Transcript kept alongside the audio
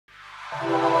Hi,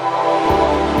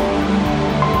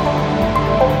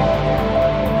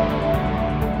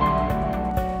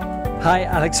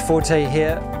 Alex Forte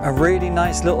here. A really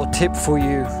nice little tip for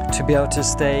you to be able to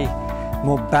stay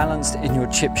more balanced in your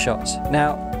chip shots.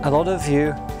 Now, a lot of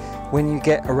you, when you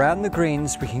get around the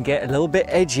greens, we can get a little bit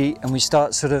edgy and we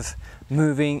start sort of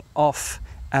moving off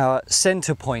our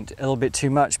center point a little bit too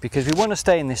much, because we want to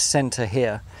stay in this center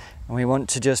here and we want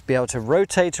to just be able to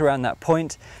rotate around that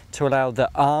point to allow the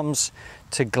arms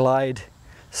to glide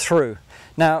through.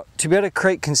 Now, to be able to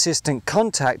create consistent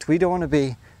contact, we don't want to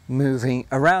be moving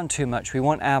around too much. We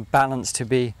want our balance to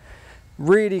be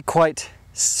really quite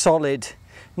solid,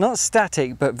 not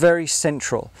static, but very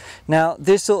central. Now,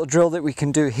 this little drill that we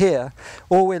can do here,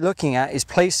 all we're looking at is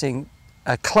placing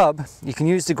a club. You can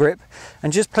use the grip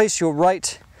and just place your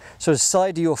right sort of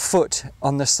side of your foot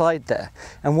on the side there.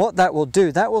 And what that will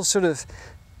do, that will sort of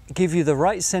give you the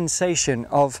right sensation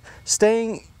of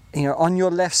staying, you know, on your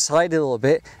left side a little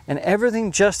bit and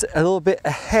everything just a little bit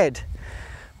ahead.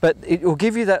 But it will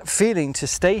give you that feeling to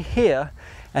stay here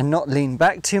and not lean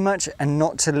back too much and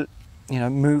not to, you know,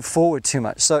 move forward too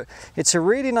much. So it's a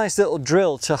really nice little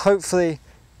drill to hopefully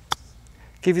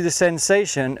give you the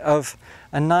sensation of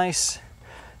a nice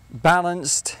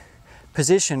balanced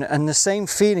position and the same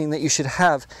feeling that you should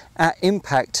have at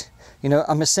impact. You know,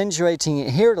 I'm accentuating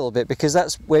it here a little bit because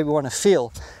that's where we want to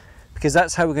feel, because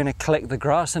that's how we're going to collect the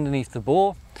grass underneath the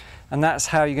ball. And that's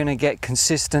how you're going to get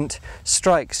consistent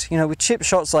strikes. You know, with chip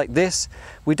shots like this,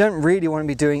 we don't really want to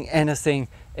be doing anything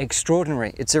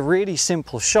extraordinary. It's a really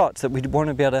simple shot that we want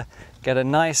to be able to get a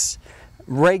nice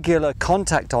regular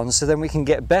contact on, so then we can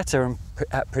get better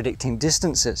at predicting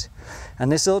distances.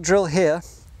 And this little drill here,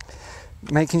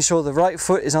 making sure the right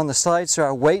foot is on the side so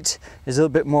our weight is a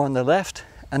little bit more on the left,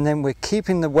 and then we're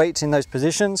keeping the weight in those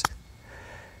positions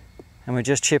and we're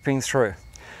just chipping through.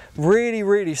 Really,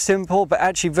 really simple, but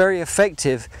actually very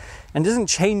effective, and doesn't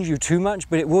change you too much,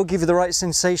 but it will give you the right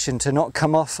sensation to not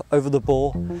come off over the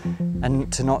ball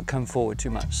and to not come forward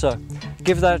too much. So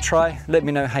give that a try. Let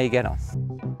me know how you get on.